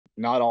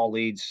not all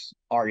leads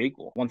are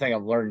equal. One thing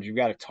I've learned, you've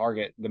got to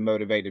target the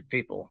motivated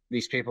people.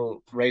 These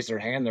people raise their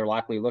hand, they're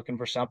likely looking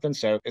for something.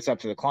 So it's up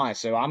to the client.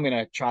 So I'm going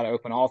to try to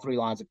open all three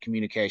lines of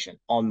communication.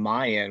 On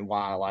my end,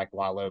 why I like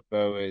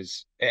Ylopo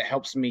is it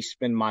helps me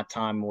spend my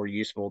time more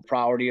useful.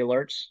 Priority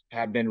alerts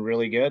have been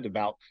really good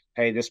about,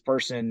 hey, this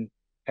person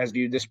has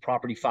viewed this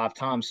property 5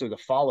 times. So the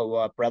follow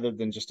up, rather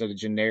than just a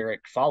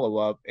generic follow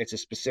up, it's a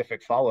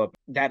specific follow up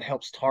that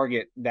helps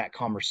target that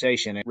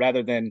conversation. And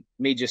rather than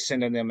me just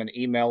sending them an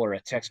email or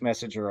a text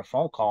message or a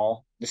phone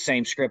call, the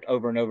same script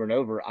over and over and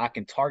over, I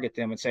can target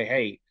them and say,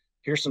 hey,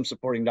 here's some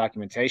supporting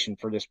documentation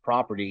for this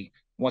property.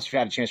 Once you've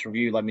had a chance to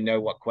review, let me know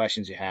what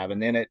questions you have.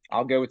 And then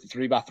I'll go with the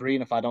 3x3.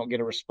 And if I don't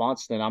get a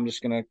response, then I'm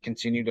just going to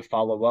continue to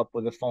follow up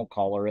with a phone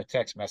call or a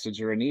text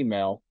message or an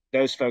email.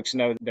 Those folks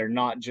know they're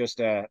not just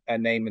a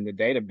name in the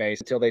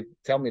database until they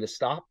tell me to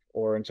stop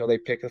or until they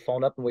pick the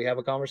phone up and we have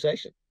a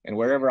conversation. And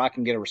wherever I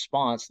can get a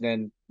response,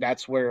 then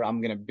that's where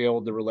I'm going to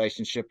build the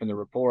relationship and the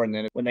rapport. And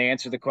then when they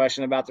answer the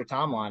question about their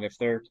timeline, if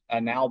they're a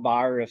now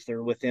buyer, if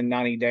they're within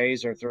 90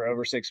 days or if they're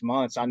over 6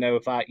 months, I know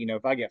if I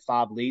get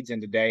 5 leads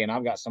in today and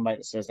I've got somebody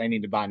that says they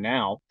need to buy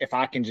now, if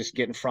I can just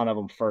get in front of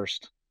them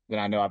first, then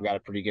I know I've got a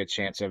pretty good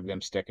chance of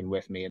them sticking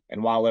with me.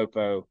 And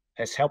Ylopo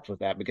has helped with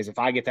that, because if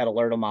I get that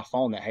alert on my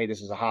phone that, hey,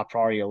 this is a high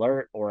priority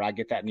alert, or I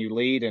get that new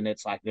lead and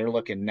it's like they're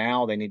looking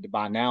now, they need to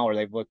buy now, or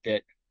they've looked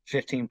at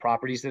 15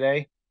 properties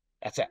today,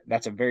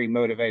 that's a very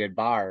motivated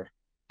buyer.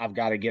 I've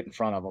got to get in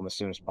front of them as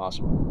soon as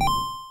possible.